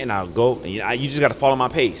sprint and I'll go. And you just gotta follow my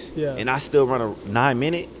pace. Yeah. And I still run a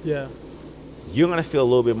 9-minute. Yeah. You're gonna feel a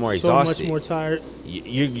little bit more So exhausted. much more tired.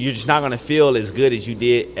 You're just not gonna feel as good as you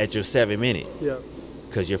did at your 7-minute. Yeah.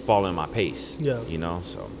 Because you're following my pace. Yeah. You know,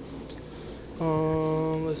 so.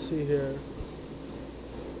 Let's see here.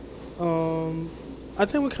 I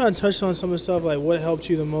think we kind of touched on some of the stuff, like what helped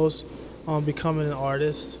you the most on becoming an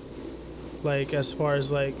artist, like as far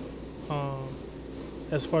as like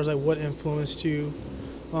what influenced you.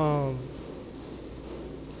 I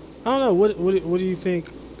don't know. What do you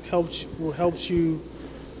think helps you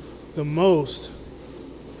the most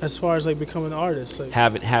as far as like becoming an artist? Like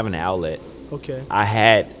Having an outlet. okay, I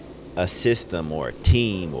had a system or a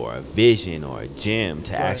team or a vision or a gym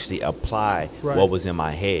to actually apply Right. what was in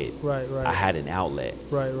my head. right, I had an outlet.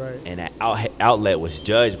 right, And that outlet was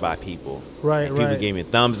judged by people. Right, and people right. gave me a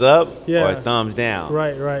thumbs up Yeah. or a thumbs down.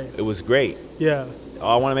 right, It was great. yeah, Oh,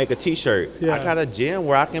 I want to make a T-shirt. Yeah. I got a gym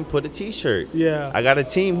where I can put a T-shirt. yeah, I got a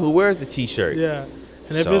team who wears the T-shirt. yeah.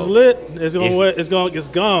 And if So, it's lit, it's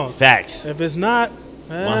gone. Facts. If it's not,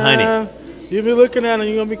 100. you'll be looking at them.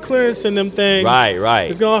 You're gonna be clearancing them things. Right.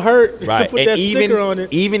 It's gonna hurt. Right. Put And that sticker on it.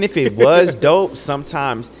 even if it was dope,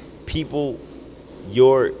 sometimes people,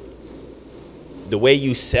 the way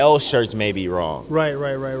you sell shirts may be wrong. Right. You know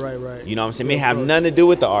what I'm saying? It may Your have approach. nothing to do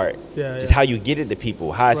with the art. Yeah, Just yeah. how you get it to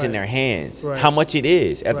people, how it's in Right. their hands, Right. how much it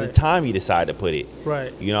is at the Right. time you decide to put it.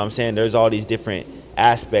 Right. You know what I'm saying? There's all these different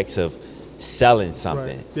aspects of selling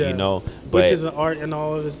something, Right. Yeah. you know? But Which is an art in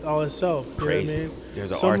all itself. You Crazy. know what I mean?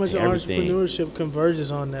 There's an so art much to everything. entrepreneurship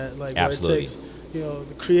converges on that. Like Absolutely. where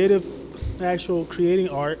it takes, the actual creating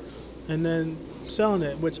art and then selling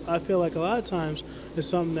it, which I feel like a lot of times is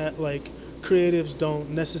something that like creatives don't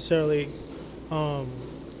necessarily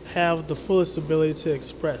have the fullest ability to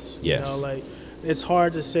express. Yes. You know, like it's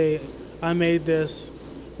hard to say, I made this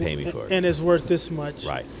Pay me for it. and it's worth this much.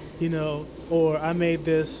 Right. You know, or I made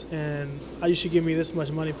this and you should give me this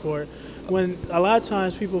much money for it. When a lot of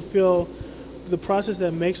times people feel the process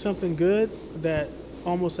that makes something good, that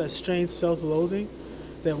almost that strange self-loathing,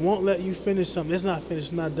 that won't let you finish something. It's not finished,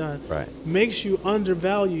 it's not done. Right. Makes you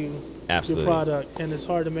undervalue Absolutely. your product, and it's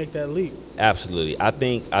hard to make that leap. Absolutely. I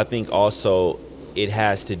think also it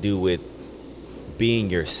has to do with being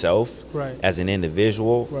yourself Right. as an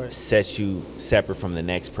individual Right. sets you separate from the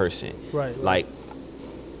next person. Right. Like,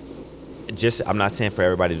 I'm not saying for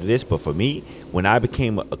everybody to do this, but for me, when I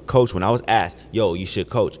became a coach, when I was asked, yo, you should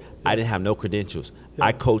coach, I didn't have no credentials. Yeah.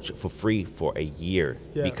 I coached for free for a year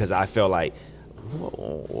Yeah. because I felt like,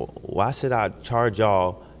 why should I charge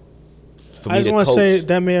y'all for me I just to want coach? to say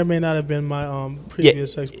that may or may not have been my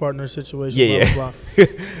previous ex-partner situation. Yeah, blah, yeah.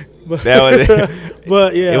 blah, blah. But, That was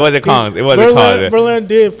but yeah, It wasn't Kong's. It wasn't Kong's. Berlin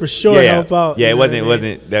did for sure help out. Yeah, you it know wasn't. what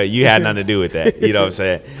I mean? You had nothing to do with that. You know what I'm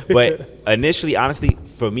saying? But initially, honestly,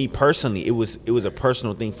 for me personally, it was a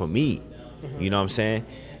personal thing for me. You know what I'm saying?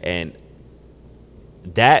 And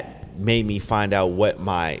that made me find out what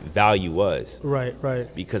my value was Right.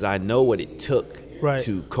 because I know what it took Right.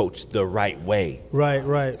 to coach the right way.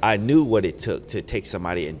 Right. I knew what it took to take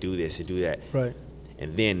somebody and do this and do that. Right.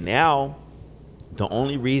 And then now, the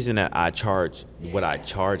only reason that I charge what I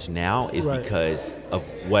charge now is Right. because of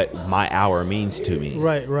what my hour means to me.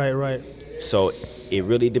 Right. So it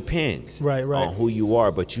really depends Right. on who you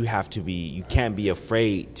are, but you can't be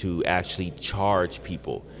afraid to actually charge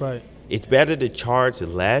people. Right. It's better to charge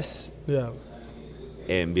less Yeah.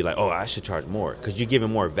 and be like, oh, I should charge more because you're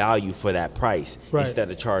giving more value for that price Right.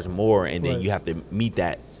 instead of charge more and then Right. you have to meet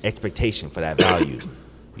that expectation for that value.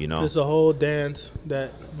 You know, It's a whole dance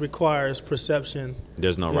that requires perception.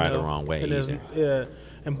 there's no you right know, or wrong way and there's- either.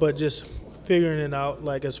 Yeah, but just figuring it out,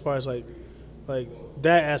 like as far as like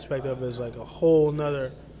that aspect of it is like a whole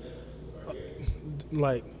nother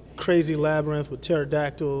like crazy labyrinth with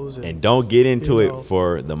pterodactyls and And don't get into you know. it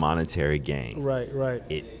for the monetary gain. right.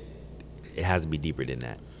 It has to be deeper than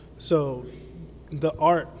that. So the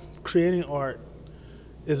art, creating art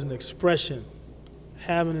is an expression.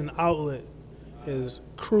 Having an outlet is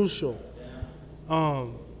crucial.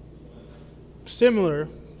 Similar,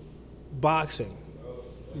 boxing,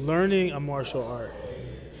 learning a martial art,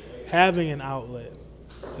 having an outlet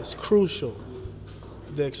is crucial.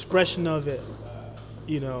 The expression of it,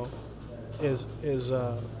 you know, is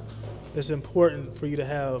important for you to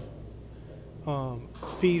have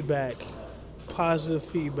feedback, positive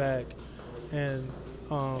feedback, and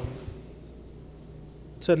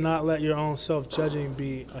to not let your own self-judging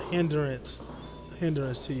be a hindrance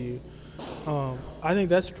to you. I think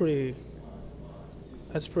that's pretty.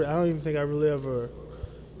 I don't even think I really ever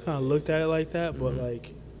kind of looked at it like that, but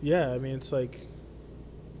like, yeah, I mean, it's like,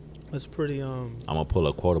 that's pretty. I'm gonna pull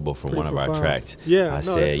a quotable from Pretty one of our profound. tracks. Yeah, I no, that's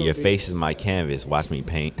said, gonna "Your be- face is my canvas. Watch me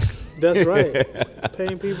paint." That's right.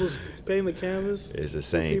 Painting the canvas. It's the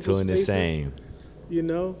same, people's two and the faces. same. You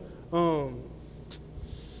know,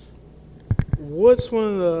 what's one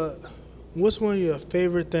of your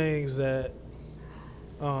favorite things that,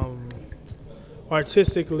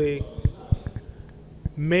 artistically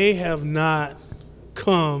may have not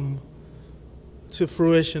come to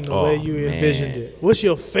fruition the way you envisioned it? What's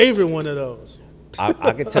your favorite one of those?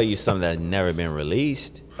 I could tell you something that's never been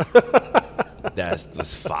released. That's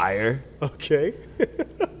just fire. Okay.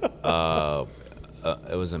 It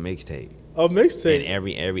was a mixtape, A mixtape.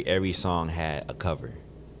 and every song had a cover.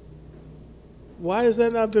 Why has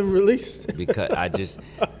that not been released? Because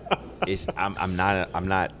I'm not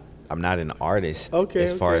an artist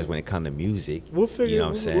as far as when it comes to music. We'll figure. You know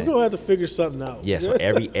what I'm saying? We're gonna have to figure something out. Yeah. So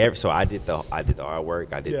so I did the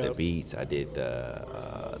artwork, I did the beats, I did the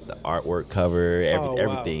artwork cover,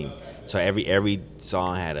 everything. So every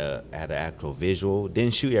song had an actual visual.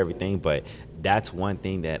 Didn't shoot everything, but that's one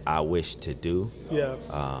thing that I wish to do. Yeah.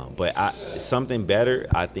 But something better.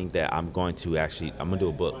 I think that I'm gonna do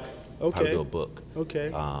a book. Okay. Probably do a book.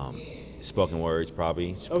 Okay. Spoken words,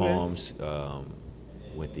 probably poems,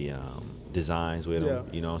 with the designs with them.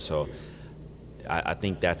 Yeah. You know, so I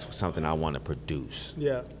think that's something I want to produce.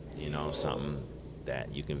 Yeah. You know, something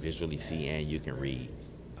that you can visually see and you can read.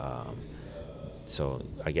 So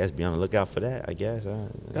I guess be on the lookout for that. I guess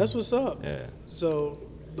That's what's up. Yeah. So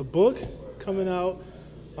the book coming out.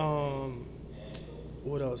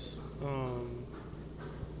 What else?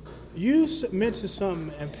 You mentioned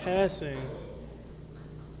something in passing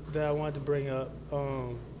that I wanted to bring up.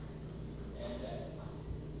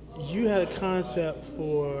 You had a concept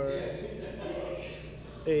for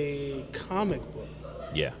a comic book.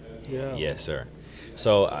 Yeah. Yeah. Yes, sir.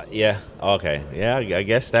 So okay, I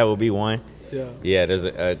guess that would be one. Yeah. Yeah, there's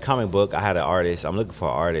a comic book. I had an artist. I'm looking for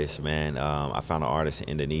an artist, man. I found an artist in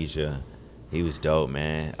Indonesia. He was dope,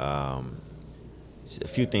 man. A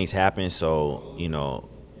few things happened, so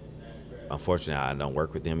unfortunately, I don't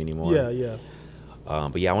work with them anymore. Yeah.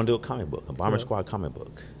 But I want to do a comic book, a Bomber Squad comic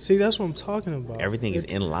book. See, that's what I'm talking about. Everything is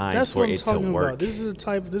in line that's for what I'm it to talking work. About. This is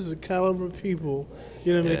the caliber of people,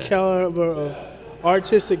 the caliber of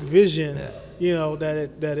artistic vision,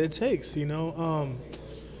 that it takes,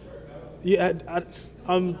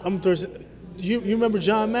 I'm thirsty. You remember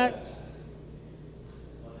John Mack?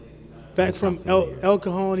 Back from El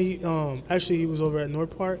Cajon, actually he was over at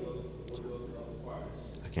North Park.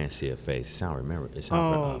 I can't see a face. It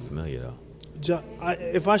sounds familiar though.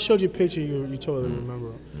 If I showed you a picture, you totally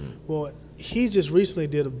remember him. Well, he just recently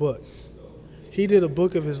did a book. He did a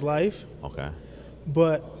book of his life. Okay.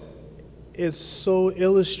 But it's so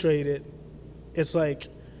illustrated. It's like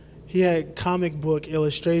he had comic book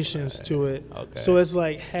illustrations to it. Okay. So it's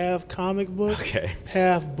like half comic book,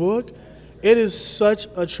 half book. It is such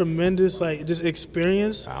a tremendous just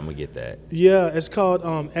experience. I'm gonna get that. Yeah, it's called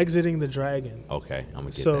Exiting the Dragon. Okay, I'm gonna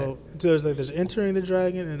get that. So there's entering the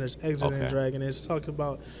dragon and there's exiting the dragon. It's talking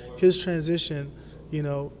about his transition,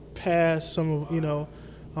 past some of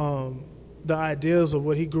the ideas of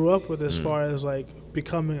what he grew up with as far as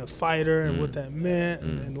becoming a fighter and what that meant,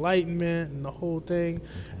 and enlightenment and the whole thing,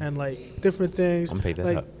 and different things. I'm gonna pick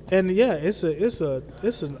that up. And yeah, it's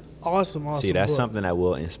an awesome. See, that's book. something that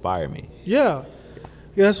will inspire me. Yeah,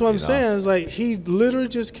 that's what I'm saying. It's he literally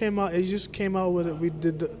just came out. It just came out with it. We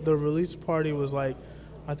did the release party was I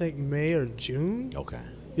think May or June. Okay.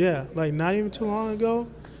 Yeah, not even too long ago.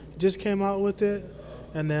 Just came out with it,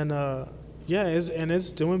 and then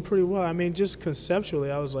it's doing pretty well. I mean, just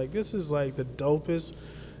conceptually, I was this is the dopest,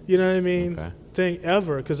 thing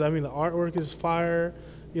ever. Because I mean, the artwork is fire.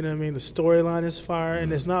 The storyline is fire,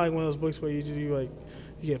 and it's not one of those books where you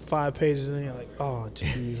get 5 pages and you're oh,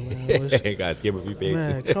 jeez, man. Gotta skip a few pages.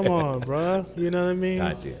 Man, come on, bro. You know what I mean?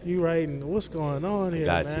 Got you. You writing, what's going on here,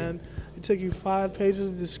 man? It took you 5 pages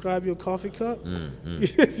to describe your coffee cup? You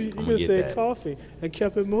could have said coffee and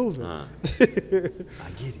kept it moving. I get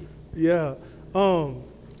it. Yeah.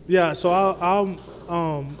 So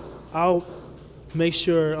I'll make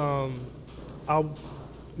sure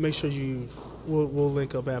we'll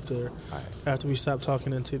link up after we stop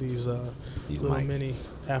talking into these little mics. mini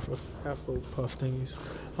Afro puff thingies.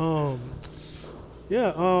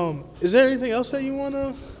 Is there anything else that you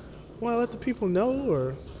wanna let the people know,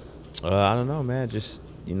 or? I don't know, man. Just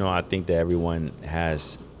I think that everyone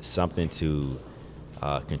has something to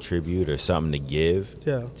contribute or something to give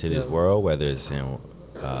to this world, whether it's in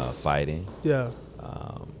fighting,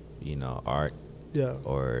 art,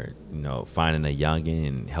 or finding a youngin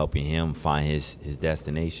and helping him find his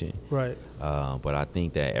destination. Right. But I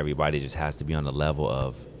think that everybody just has to be on the level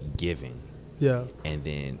of giving. Yeah. And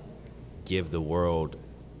then give the world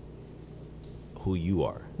who you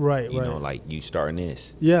are. Right. You starting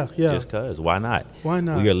this. Yeah. Just cause. Why not? Why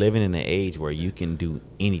not? We are living in an age where you can do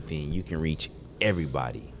anything. You can reach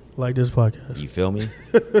everybody. Like this podcast. You feel me?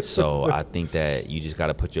 So I think that you just got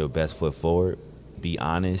to put your best foot forward be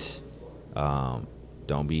honest.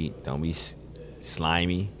 Don't be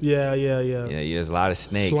slimy. Yeah. There's a lot of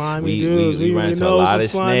snakes. Slimy dudes. We run into a know lot some of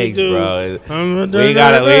slimy snakes, dudes. bro. We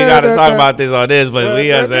gotta talk about this on this, but we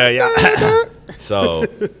gotta so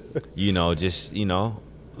just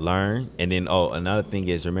learn. And then another thing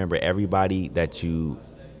is, remember, everybody that you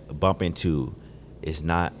bump into is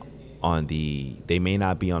not they may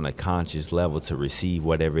not be on a conscious level to receive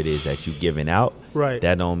whatever it is that you're giving out. Right.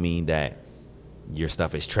 That don't mean that your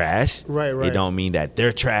stuff is trash. Right. It don't mean that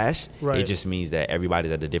they're trash. Right. It just means that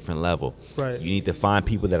everybody's at a different level. Right. You need to find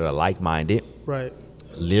people that are like-minded. Right.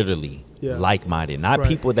 Literally like-minded. Not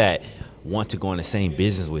people that want to go in the same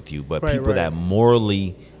business with you, but people that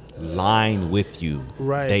morally line with you.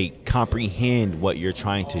 Right. They comprehend what you're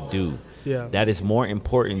trying to do. Yeah. That is more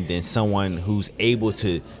important than someone who's able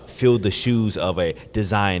to fill the shoes of a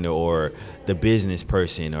designer or the business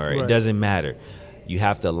person, or it doesn't matter. You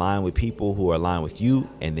have to align with people who are aligned with you,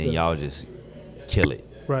 and then y'all just kill it.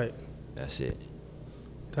 Right. That's it.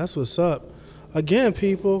 That's what's up. Again,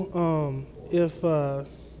 people, if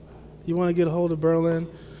you want to get a hold of Berlin,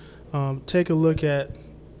 take a look at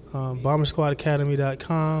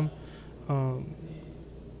BomberSquadAcademy.com.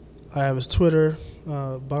 I have his Twitter,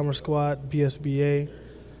 Bomber Squad BSBA,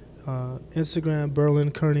 Instagram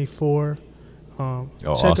Berlin Kearney 4.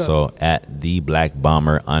 Also at the Black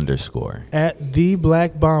Bomber _ at the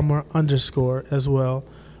Black Bomber _ as well.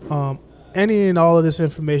 Any and all of this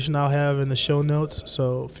information I'll have in the show notes,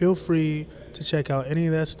 so feel free to check out any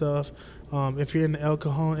of that stuff. If you're in the El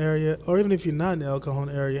Cajon area, or even if you're not in the El Cajon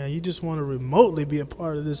area and you just want to remotely be a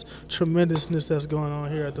part of this tremendousness that's going on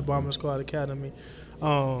here at the Bomber Squad Academy,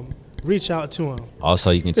 reach out to him. Also,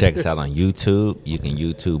 you can check us out on YouTube. You can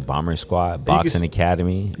YouTube Bomber Squad Boxing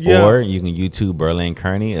Academy, or you can YouTube Berlin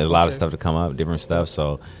Kearney. There's a lot of stuff to come up, different stuff.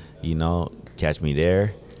 So, catch me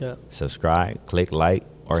there. Yeah. Subscribe, click like,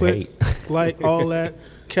 or hate. Like, all that.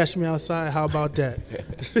 Catch me outside. How about that?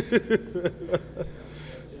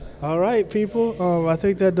 All right, people. I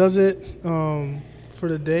think that does it for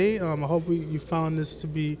today. I hope you found this to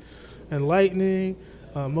be enlightening,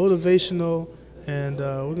 motivational, and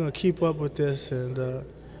we're going to keep up with this. And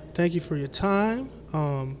thank you for your time.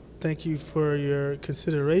 Thank you for your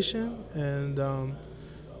consideration. And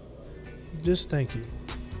just thank you.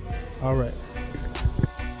 All right.